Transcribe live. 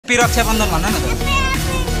Happy Rakshabandhan भन्न न त।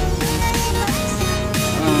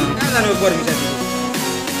 कहाँ जानु पर्मिसा दिदी?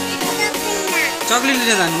 चक्लेट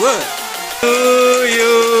लिन जानु हो?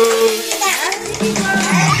 यो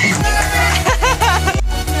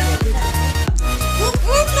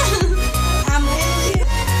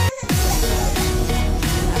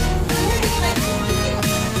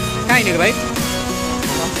कहाँ हिँडेको भाइ?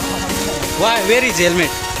 वा where is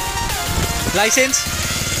helmet licence?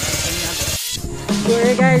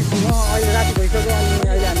 A guys म अहिले राति भइसक्यो अनि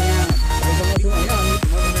अहिले हामी यहाँ भाइसँग छौँ होइन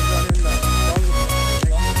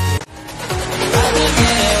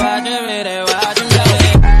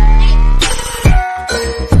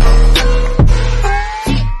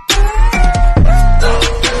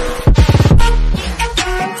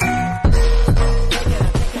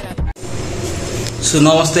So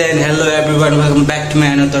namaste and hello everyone, welcome back to my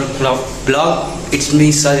another vlog. It's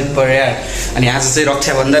me Sadip pariyar. अनि आज चाहिँ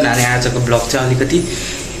रक्षाबन्धन अनि आजको ब्लग चाहिँ अलिकति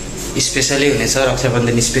स्पेशलै हुनेछ,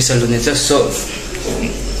 रक्षाबन्धन स्पेशल हुनेछ। सो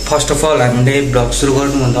फर्स्ट अफ अल हामीले ब्लग सुरु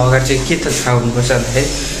गर्नुभन्दा अगाडि चाहिँ के त थाहा हुनुपर्छ भन्दाखेरि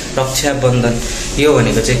रक्षाबन्धन यो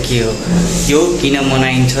भनेको चाहिँ के हो, यो किन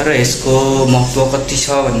मनाइन्छ र यसको महत्त्व कति छ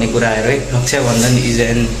भन्ने कुराहरू है। रक्षाबन्धन इज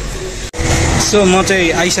एन सो म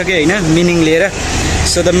चाहिँ आइसकेँ होइन मिनिङ लिएर।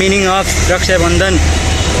 So the meaning of Rakshaya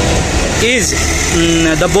is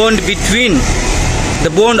the bond between the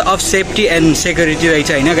bond of safety and security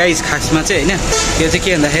रहेछ होइन गाइस। खासमा चाहिँ होइन यो चाहिँ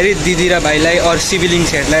के भन्दाखेरि दिदी र भाइलाई अरू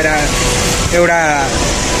सिभिलिङ्सहरूलाई एउटा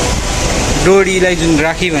डोरीलाई जुन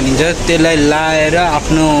राखी भनिन्छ त्यसलाई लाएर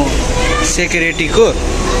आफ्नो सेक्युरिटीको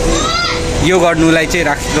यो गर्नुलाई चाहिँ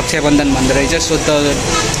रक्षाबन्धन भन्दो रहेछ। So the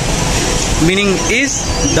meaning is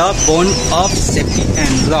the bond of safety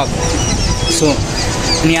and love. So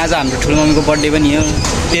अनि आज हाम्रो ठुलो मम्मीको बर्थडे पनि हो,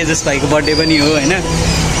 तेजस भाइको बर्थडे पनि हो होइन।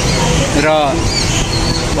 र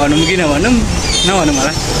भनौँ कि नभनौँ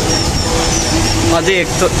होला अझै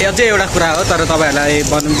एउटा कुरा हो, तर तपाईँहरूलाई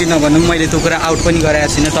भनौँ कि नभनौँ मैले त्यो कुरा आउट पनि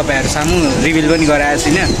गराएको छुइनँ, तपाईँहरू सामु रिभिल पनि गराएको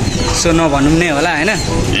छुइनँ। सो नभनौँ नै होला होइन,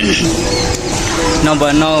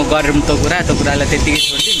 नगरौँ त्यो कुरालाई त्यत्तिकै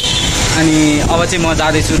छोडिदिउँ। अनि अब चाहिँ म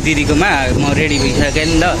जाँदैछु दिदीकोमा, म रेडी भइसकेँ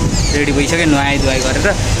नि त, रेडी भइसकेँ नुहाइ धुवाइ गरेर।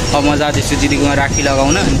 अब म जाँदैछु दिदीकोमा राखी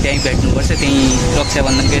लगाउन, अनि त्यहीँ भेट्नुपर्छ। त्यहीँ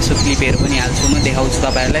रक्षाबन्धनको यसो क्लिपहरू पनि हाल्छु, म देखाउँछु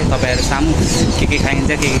तपाईँहरूलाई, तपाईँहरू सामु के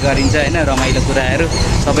खाइन्छ के गरिन्छ होइन, रमाइलो कुराहरू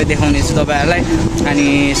सबै देखाउनेछु तपाईँहरूलाई। अनि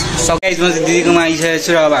गाइस म चाहिँ दिदीकोमा आइसकेको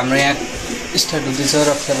छु र अब हाम्रो यहाँ स्टार्ट हुँदैछ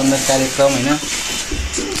रक्षाबन्धन कार्यक्रम होइन।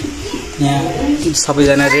 यहाँ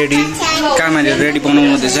सबैजना रेडी, कामहरू रेडी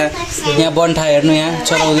बनाउनु हुँदैछ। यहाँ बन्ठा हेर्नु, यहाँ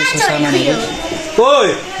चलाउँदैछ सामानहरू। ओइ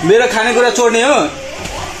मेरो खानेकुरा चोड्ने हो,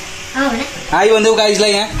 हाई भनिदेऊ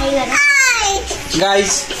गाइजलाई। यहाँ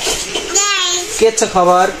गाइज के छ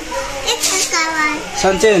खबर?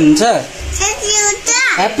 सन्चै हुनुहुन्छ?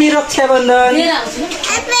 ह्याप्पी रक्षाबन्धन।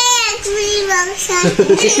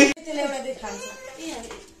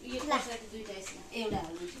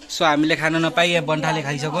 सो हामीले खान नपाइ यहाँ बन्ठाले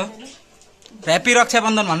खाइसक्यो। ह्याप्पी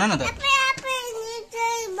रक्षाबन्धन भन्न न त।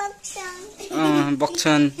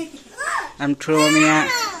 बक्छन् हामी ठुलो मम्मी यहाँ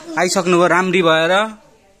आइसक्नु भयो राम्री भएर।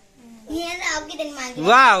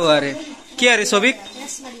 वाह अरे के अरे सोभिक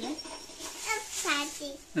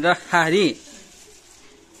र हारी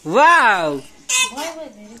वाह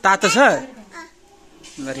तातो छ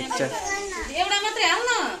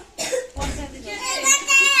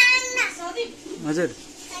हजुर।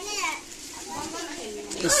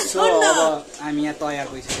 अब हामी यहाँ तयार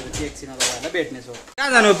भइसकेको थियौँ, एकछिन तपाईँहरूलाई भेट्नेछौँ। कहाँ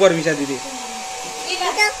जानु हो पर्मिसा दिदी?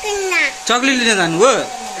 चक्लेट लिन जानु हो?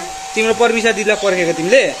 तिम्रो पर्मिसा दिदीलाई पर्खेको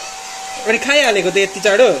तिमीले अनि खाइहालेको त यति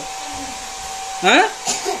चाँडो?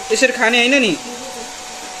 यसरी खाने होइन नि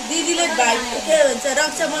दिदीले के भन्छ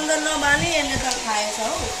रक्षाबन्धन नमाने यसले त खाएछ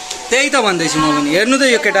हौ। त्यही त भन्दैछु म पनि। हेर्नु त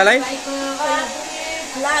यो केटालाई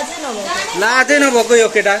लाजै नभएको यो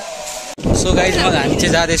केटा। सो गाइज हामी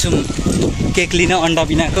चाहिँ जाँदैछौँ केक लिन अन्डा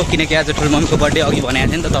बिनाको, किनकि आज ठुलो मम्मीको बर्थडे अघि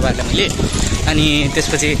भनेको थिएँ नि त तपाईँहरूलाई मैले। अनि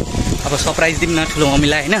त्यसपछि अब सरप्राइज दिउँ न ठुलो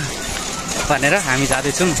मम्मीलाई होइन भनेर हामी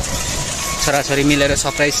जाँदैछौँ। छोराछोरी मिलेर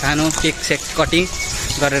सरप्राइज सानो केक सेक कटिङ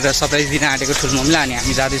गरेर सरप्राइज दिन आँटेको ठुलो मम्मीलाई। अनि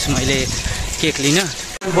हामी जाँदैछौँ अहिले केक लिन।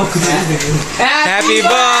 Happy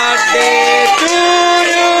birthday to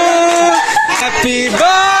you, happy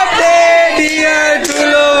birthday dear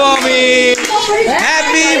ठुलो mummy,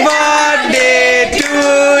 happy birthday to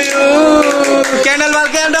you. Candle बाल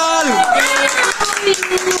क्यान्डल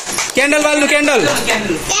क्यान्डल बाल्नु क्यान्डल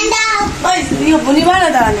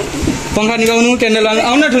पङ्खा निकाउनु क्यान्डल बाल्नु।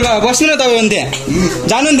 आउनु ठुलो बस्नु न तपाईँ पनि त्यहाँ,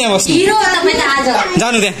 जानु नि त्यहाँ बस्नु,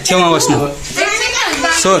 जानु त्यहाँ छेउमा बस्नु।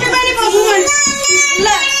 सो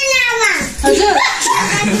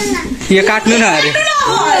यो काट्नु न अरे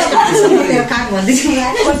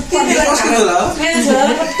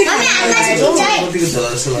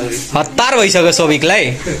हतार भइसक्यो सोभिकलाई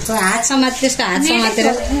हात समात त्यसको हात समातेर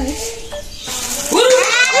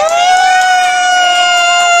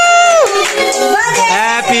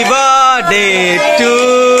Happy birthday to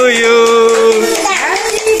you.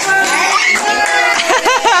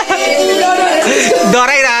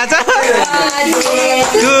 डराइरहेछ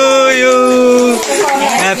to you.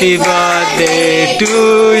 Happy birthday to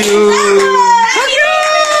you.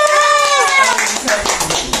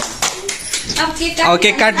 अब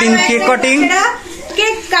केक कटिङ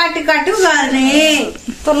केक काटु गर्ने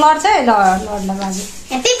तो लड्छ है लड्न बाजे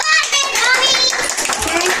Happy birthday mommy.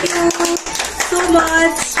 Thank you so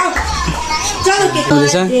much. चलो cake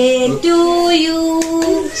birthday to you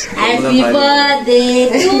happy birthday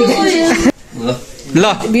to you ल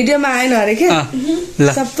भिडियोमा आएन अरे के ल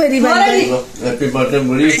सबै रिभाइज Happy birthday,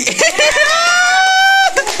 Muri.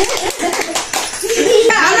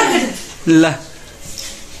 ल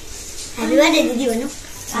Happy birthday दिदी भन्नु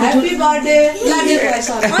Happy birthday Happy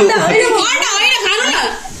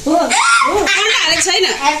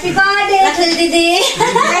birthday दिदी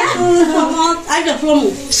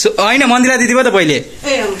होइन मन्दिरा दिदी भयो त पहिले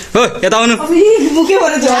हो यता आउनु happy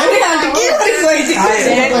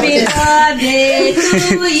birthday to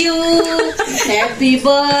you happy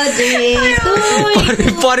birthday to you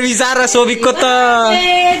परविचार र सोभिकको त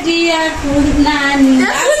dear नानी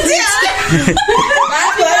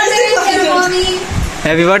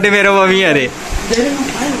ह्यापी बर्थडे मेरो मम्मी अरे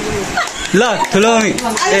ल ठुलो मम्मी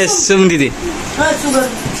ए सुम दिदी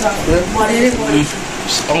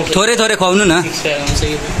थोरै थोरै खुवाउनु न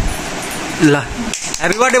ल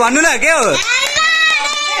ह्यापी बर्थडे भन्नु न के हो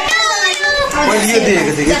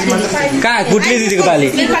कहाँ गुटली दिदीको पालि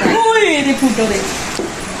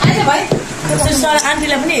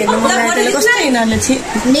आन्टीलाई पनि हेर्नु मन लागेको कस्तो यिनीहरूले छि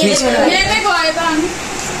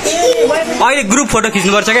अहिले ग्रुप फोटो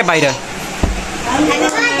खिच्नुपर्छ क्या बाहिर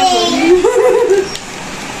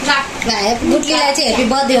गुटलीलाई चाहिँ हेप्पी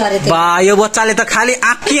बर्थडे अरे बा यो बच्चाले त खालि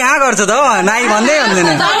आँखी आ गर्छ त हो नाइ भन्दै भन्दैन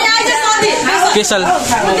स्पेसल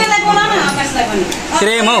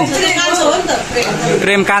प्रेम हौ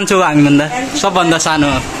प्रेम कान्छो हो हामीभन्दा सबभन्दा सानो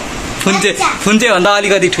हो फुन्चे भन्दा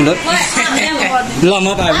अलिकति ठुलो ल म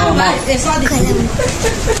पो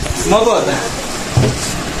हो त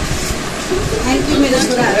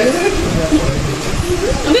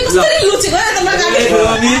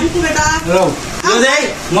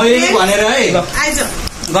मैले भनेर है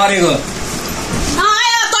गरेको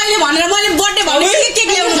भनेर मैले बर्थडे भने के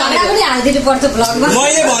ल्याउनु पनि हालिदिनु पर्छ भ्लगमा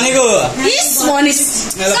मैले भनेको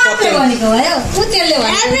भनेको भयो उ त्यसले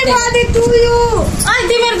Happy birthday to you. अनि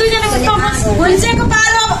तिमीहरु दुईजनाको फुन्चेको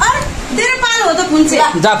पालो अरे तेरो पालो हो त फुन्चे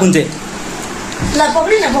जा फुन्चे ल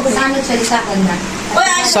पक्रि न पक्रि सानो छोरी सबभन्दा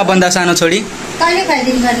सबभन्दा सानो छोरी कहिले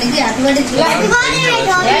खाइदिनु पर्ने कि happy birthday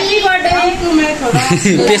Happy birthday to my छोरा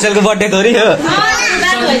स्पेशलको बर्थडे थोरै हो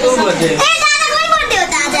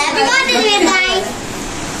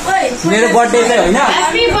मेरो बर्थडे चाहिँ होइन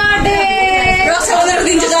Happy birthday रक्षाबन्धनको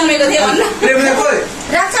दिन चाहिँ जन्मेको थियो भन्न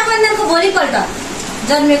रक्षाबन्धनको भोलिपल्ट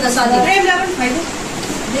जन्मेको सधैँ प्रेमलाई पनि खुवाइदे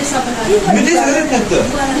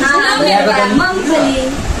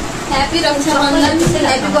happy Rakshabandhan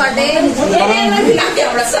happy birthday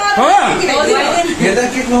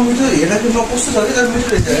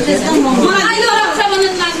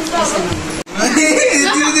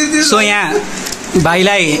so यहाँ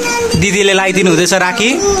भाइलाई दिदीले लगाइदिनु हुँदैछ राखी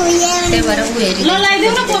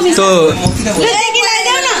सो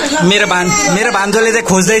मेरो भान्जोले चाहिँ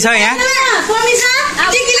खोज्दैछ यहाँ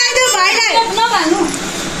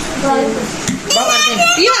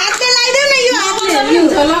यो हातले लगाइदेऊ न यो हातले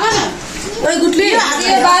ओइ गुटली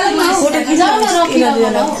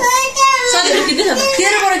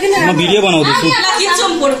म भिडियो बनाउँदैछु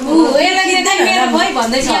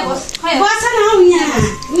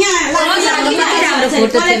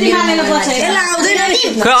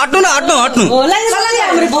हट्नु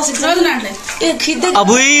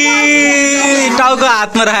अबुई टाउको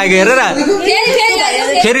हातमा राखेको हेरेर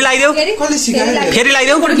फेरि लगाइदेऊ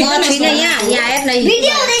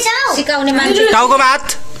टाउकोमा हात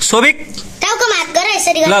सोभिक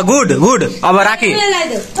ल गुड अब राखी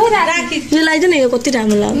लगाइदिनु न यो कति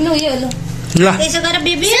राम्रो लाग्यो ल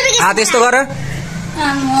हात यस्तो गर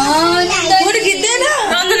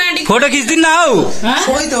फोटो खिच्दिन हौ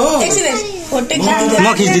म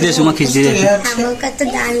खिचिदिँदैछु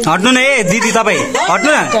हट्नु न ए दिदी तपाईँ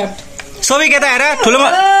हट्नु न सबै केटा हेर ठुलोमा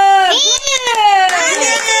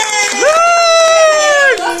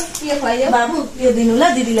यो दिनु ल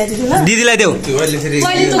दिदीलाई दिनु ल दिदीलाई देऊ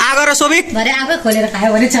आगर र सोभिक भरे आफै खोलेर खायो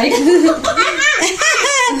भने छैन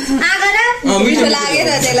आगर मिठो लागेर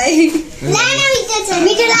त्यसलाई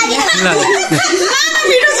मिठो लाग्यो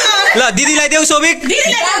ल दिदीलाई देऊ सोभिक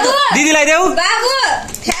दिदीलाई देऊ बाबु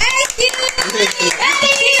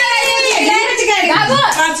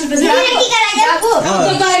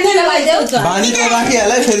बानी त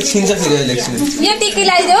राखिहाल्यो फेरि छिन्छ फेरि इलेक्सन यो टिकी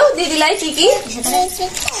लगाइदेऊ दिदीलाई टिकी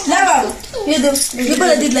ल बाबु यो देऊ यो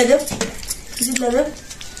पहिला दिदीलाई देऊ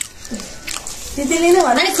दिदीले नै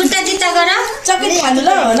भन अनि खुट्टा चित्ता गर चकलेट खानु ल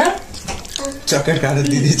हो न चकलेट खानु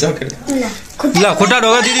दिदी चकलेट ल खुट्टा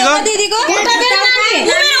ढोग दिदीको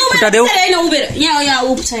खुट्टा देऊ हैन उभेर यहाँ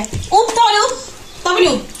उप छ उप त उप तपाईले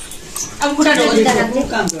उप अब खुट्टा ढोग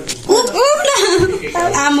उप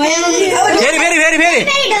आमा फेरि के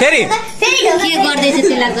गर्दैछ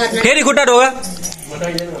त्यसलाई गर्न फेरि खुट्टा ढोग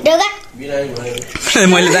ढोगा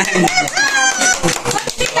मैले त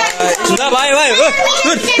ल भाइ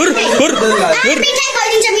मिठाई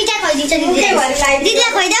खाइदिन्छ दिदीलाई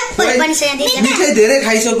खुवाइदेऊ पनि मिठाई धेरै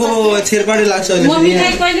खाइसक्यो छेरपाडी लाग्छ अहिले म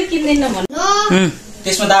मिठाई कहिले किन्दैन भन्नु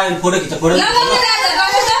त्यसमा दाइ फोटो खिच्छ फोटो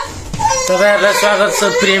तपाईहरुलाई स्वागत छ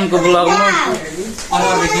प्रेमको ब्लगमा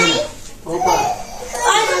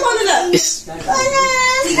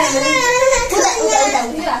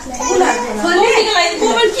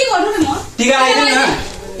टिका लगाइदिनु न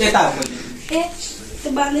यता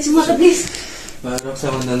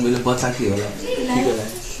रक्षाबन्धन मैले बच्चा थियो होला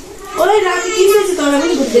ओले राति किन्छु तर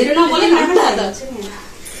पनि धेरै नबोले खानु त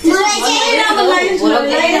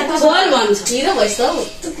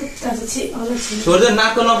छोड्दै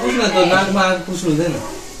नाकको नपुस्नु त नाकमा आगो पुस्नु हुँदैन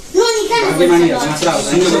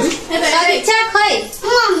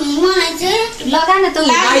लगा न त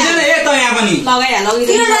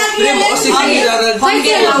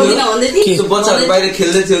बच्चाहरू बाहिर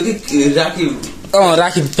खेल्दै थियो कि राखी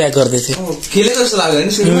राखी प्याक गर्दै थियो खेलेको जस्तो लाग्यो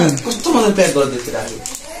नि सुरुमा कस्तो मजाले प्याक गर्दै थियो राखी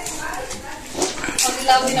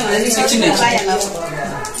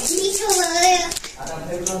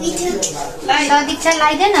सदिक चाहिँ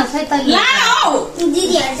लाग्दैन खै त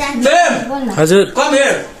हजुर come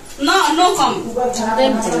here no com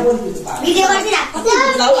video गर्दिरा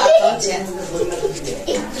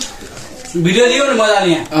video लियो नि मजाले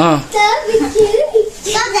यहाँ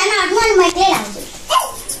सबजना हट्नु मैले लाग्छु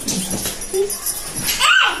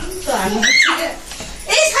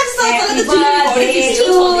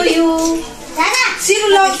सिरु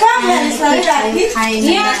लगा राखी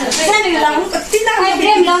यहाँ सानो लाउनु कति दामी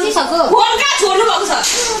प्रेम लाउनै सक्यो फोन कहाँ छोड्नु भएको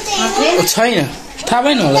छ छैन थाहा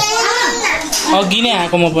भएन होला अघि नै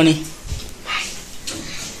आएको म पनि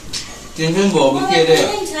टेन्सन भयो के अरे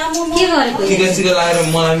के गरेको टिका सिका लगाएर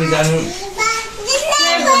मलाई जानु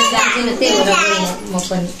म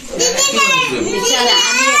पनि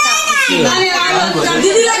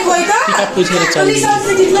दिदीलाई खोइ त पुछेर चल्यो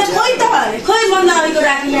दिदीलाई खोइ त खोइ मन लागेको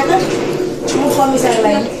राखी यहाँ त म कमिसाको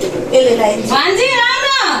लागि यसले लगाइन्छ भान्जी राम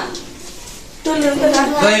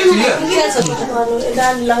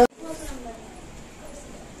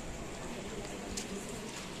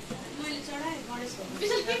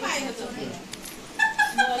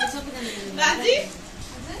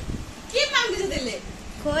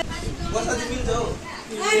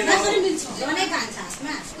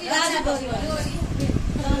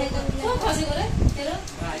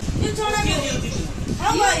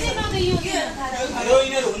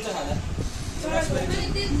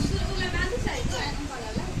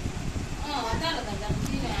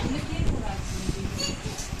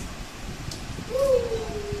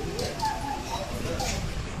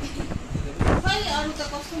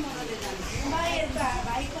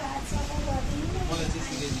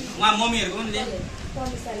मम्मीहरुको पनि ले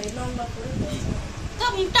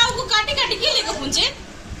टाउको काटी काटी के लेको पुन्छे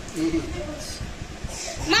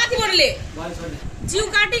माथिबाट ले जिउ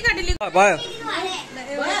काटी काटी ले भयो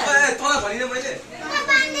तँलाई भनिदिएँ मैले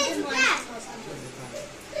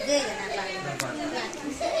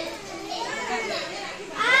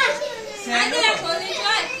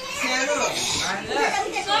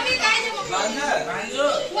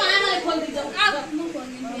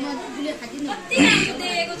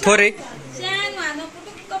थोरै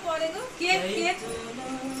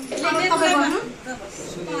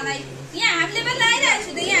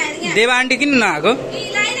देवा आन्टी किन नआएको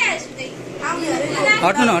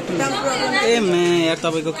हट्नु न हट्नु ए मे यार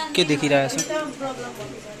तपाईँको के देखिरहेछ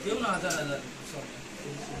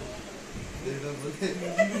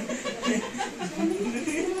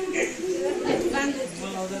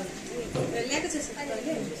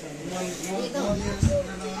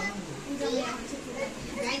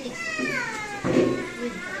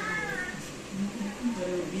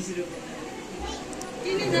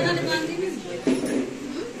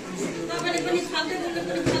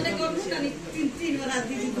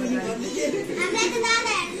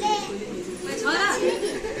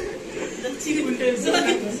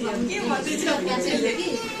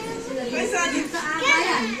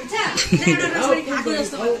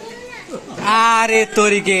अरे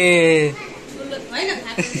तोरीके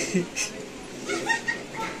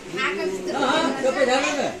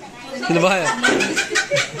भयो।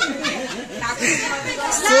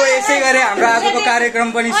 सो यसै गरे हाम्रो आजको कार्यक्रम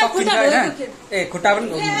पनि सकिन्छ हैन। ए खुट्टा पनि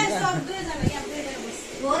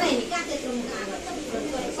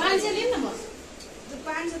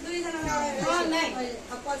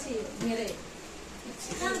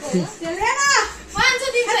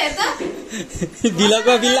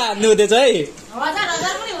बिलको बिल्ला हान्नु हुँदैछ है।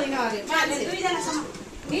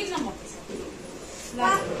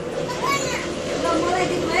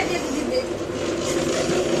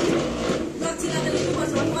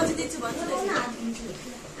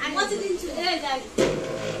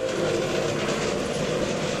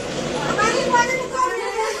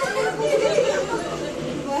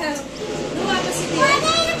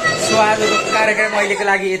 सो आजको कार्यक्रम अहिलेको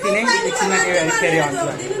लागि यति नै। एकछिनमा फेरि आउँछु।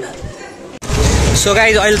 सो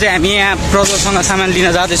गाइज अहिले चाहिँ हामी यहाँ प्रजरसँग सामान लिन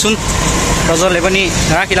जाँदैछौँ। प्रजरले पनि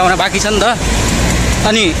राखी लगाउन बाँकी छ नि त।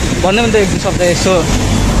 अनि भन्दै भने त एक दुई शब्द यसो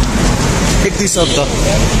एक दुई शब्द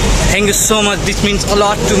thank you so much this means a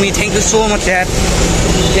lot to me thank you so much dad.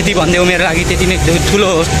 यति भनिदेऊ मेरो लागि त्यति नै ठुलो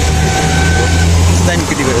हो।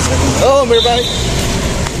 ओ मेरो भाइ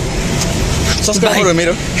सब्सक्राइबर हो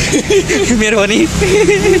मेरो मेरो पनि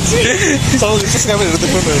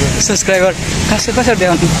सब्सक्राइबर कसरी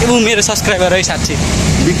देखाउनु ऊ मेरो सब्सक्राइबर है साँच्ची।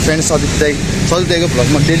 बिग फ्यान सदीप दाईको भ्लग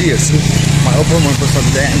म डेली हेर्छु। मलाई ओभर मनपर्छ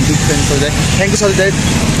सदीप दाई एन्ड बिग फ्यान सदीप दाई। थ्याङ्क यू सदीप दाई।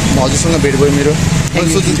 म हजुरसँग भेट भयो मेरो। मैले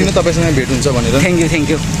सोच्नु थिइनँ तपाईँसँग भेट हुन्छ भनेर। थ्याङ्क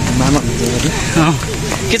यू मामा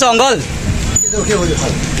के छ अङ्कल?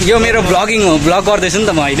 यो मेरो ब्लगिङ हो। ब्लग गर्दैछु नि त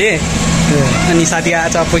म अहिले। अनि साथी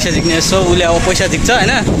आज पैसा झिक्ने यसो उसले अब पैसा झिक्छ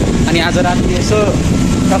होइन। अनि आज राति यसो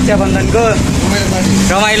रक्षाबन्धनको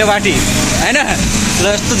रमाइलो पार्टी होइन। ल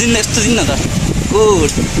यस्तो दिन न त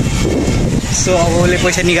गुड। सो अब उसले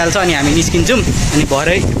पैसा निकाल्छ अनि हामी निस्किन्छौँ। अनि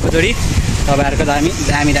भरै जोडी तपाईँहरूको दामी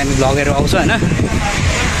भ्लगहरू आउँछ होइन।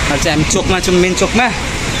 अहिले चाहिँ हामी चोकमा छौँ मेन चोकमा।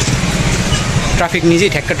 ट्राफिक निजी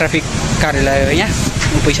ठ्याक्क ट्राफिक कार्यालय हो यहाँ।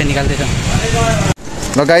 पैसा निकाल्दैछ।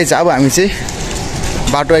 ल गाइज अब हामी चाहिँ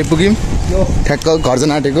बाटो आइपुग्यौँ। ठ्याक्क घर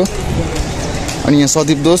जान आँटेको। अनि यहाँ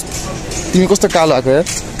सदीप दोस्त तिमी कस्तो कालो आएको यार?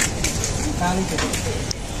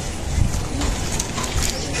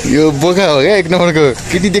 यो बोका हो क्या एक नम्बरको।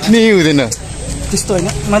 केटी देख्नै हुँदैन त्यस्तो होइन।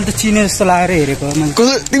 मैले त चिने जस्तो लागेर हेरेको।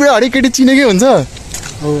 कस्तो तिम्रो हरेक केटी चिनेकै हुन्छ?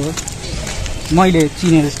 हो मैले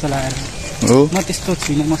चिने जस्तो लागेर हो। म त्यस्तो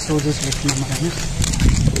छुइनँ। म सोझो छु एक नम्बर होइन।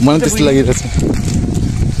 मलाई त्यस्तो लागिरहेछ।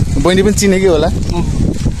 बहिनी पनि चिनेकै होला।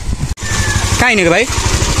 कहाँ हिँडेको भाइ?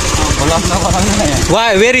 वा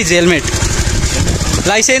वेयर इज हेलमेट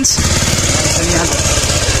लाइसेन्स?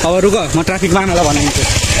 अब रुक म ट्राफिक मार्नलाई बनाइदिन्छु।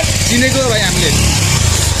 चिनेको भाइ हामीले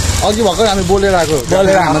अघि भर्खर हामी बोलेर आएको।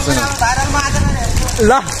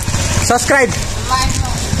 ल सब्सक्राइब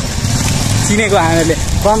चिनेको हामीले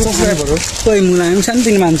कम सब्सक्राइबहरू कोही मुलायम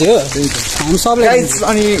सानोतिनो मान्छे हो हामी सबले।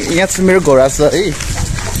 अनि यहाँ चाहिँ मेरो घोडा छ है।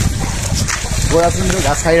 घोडा चाहिँ मेरो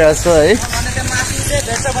घाँस खाइरहेको छ है।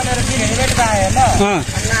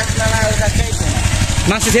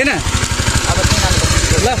 मासु थिएन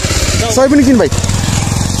ल सबै पनि किन भाइ।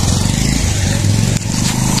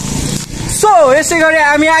 सो यसै गरी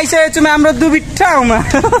हामी आइसकेको छौँ हाम्रो दुबी ठाउँमा।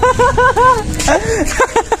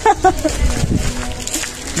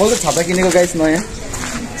 मैले त छाता किनेको गाइस नयाँ।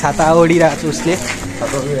 छाता ओढिरहेको छु उसले।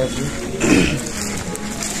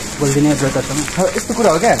 बोल्दिनँ ब्रदरसँग। यस्तो कुरा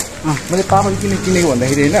हो क्या मैले पापड किनेको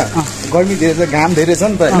भन्दाखेरि होइन गर्मी धेरै छ घाम धेरै छ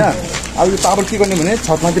नि त होइन। अब यो पापड के गर्ने भने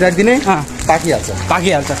छतमाथि राखिदिने पाकिहाल्छ।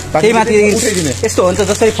 त्यही माथि उठाइदिने। यस्तो हुन्छ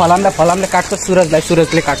जसरी फलामले काट्छ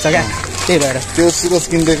सुरजले काट्छ क्या। त्यही भएर त्यो सुरज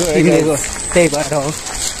किनिदिएको त्यही भएर हो।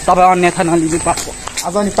 तपाईँ अन्यथा नलिनु।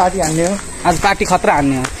 आज अनि पार्टी हान्ने हो। आज पार्टी खतरा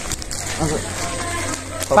हान्ने हो।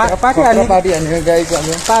 पार्टी हान्ने हो गाइस।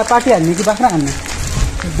 पार्टी हान्ने कि बाख्रा हान्ने?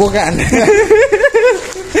 बोका हान्ने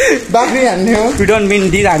बाख्री हान्ने हो। We don't mean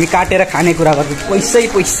deal. हामी काटेर खाने कुरा गर्छौँ।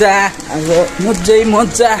 पैसा आज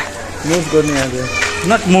मजा मोज गर्ने आज।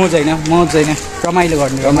 नट मोज होइन रमाइलो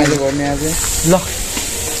गर्ने आज। ल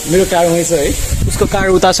मेरो कार वहीँ छ है। उसको कार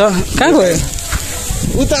उता छ। कहाँ गयो?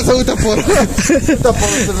 उता पर।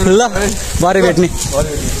 ल भरे भेट्ने।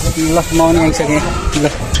 ल म पनि आइसकेँ। ल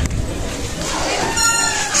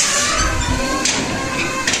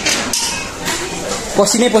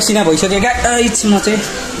पसिना भइसक्यो क्या म चाहिँ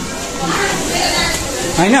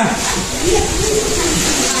होइन।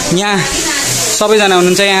 यहाँ सबैजना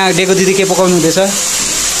हुनुहुन्छ। यहाँ डेको दिदी के पकाउनु हुँदैछ?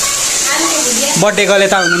 बर्थडेको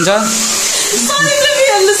यता हुनुहुन्छ।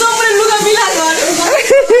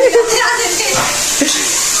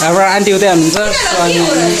 हाम्रो आन्टी उतै हुनुहुन्छ।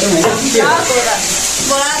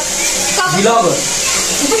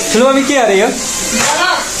 ठुलो मम्मी के अरे यो?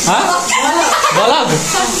 भलग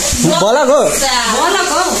भलग हो?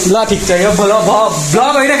 ल ठिक छ, यो भलग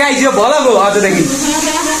होइन गाइस, यो भलग हो। आजदेखि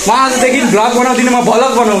म भ्लग बनाउँदिनँ, म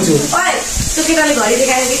भलग बनाउँछु।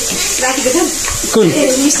 कुन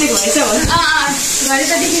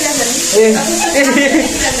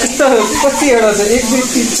कति एउटा छ?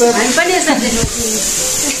 1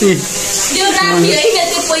 2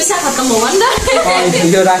 3 पैसा खत्तम हो नि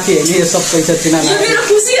यो राखी होइन, यो सब पैसा चिना।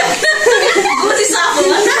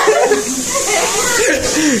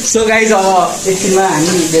 सो गाइज अब एकछिनमा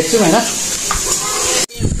हामी भेट्छौँ होइन।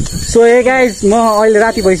 सो ए गाइज म अहिले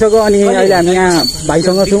राति भइसक्यो अनि अहिले हामी यहाँ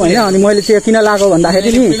भाइसँग छौँ होइन। अनि मैले चाहिँ किन लगाएको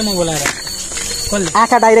भन्दाखेरि नि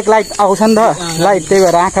आँखा डाइरेक्ट लाइट आउँछ नि त, लाइट, त्यही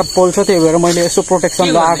भएर आँखा पोल्छ। त्यही भएर मैले यसो प्रोटेक्सन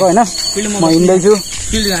लगाएको होइन। म हिँड्दैछु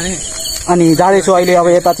अनि जाँदैछु अहिले। अब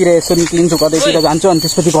यतातिर यसो निक्लिन्छु, कतैतिर जान्छु अनि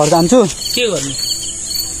त्यसपछि घर जान्छु। के गर्नु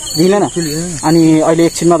दिँदैन अनि अहिले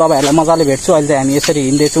एकछिनमा तपाईँहरूलाई मजाले भेट्छु। अहिले चाहिँ हामी यसरी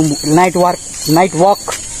हिँड्दैछौँ, नाइट वक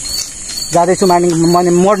जाँदैछु।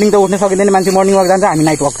 मर्निङ त उठ्न सकिँदैन मान्छे, मर्निङ वक जान्छ, हामी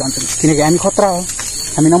नाइट वक जान्छौँ किनकि हामी खतरा हो,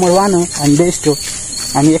 हामी नम्बर 1 हो, हामी बेस्ट हो,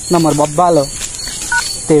 हामी 1 नम्बर बब्बाल हो।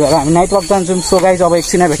 त्यही भएर हामी नाइट वक जान्छौँ। सो गाइज अब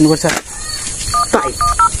एकछिन भेट्नुपर्छ।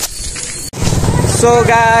 सो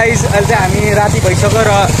गाइज अहिले चाहिँ हामी राति भइसक्यो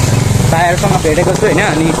र भाइहरूसँग भेटेको छु होइन।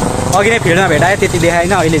 अनि अघि नै फिल्डमा भेटाएँ, त्यति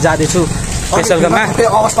देखाएन। अहिले जाँदैछु स्पेसलकोमा।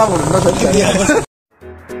 अवस्था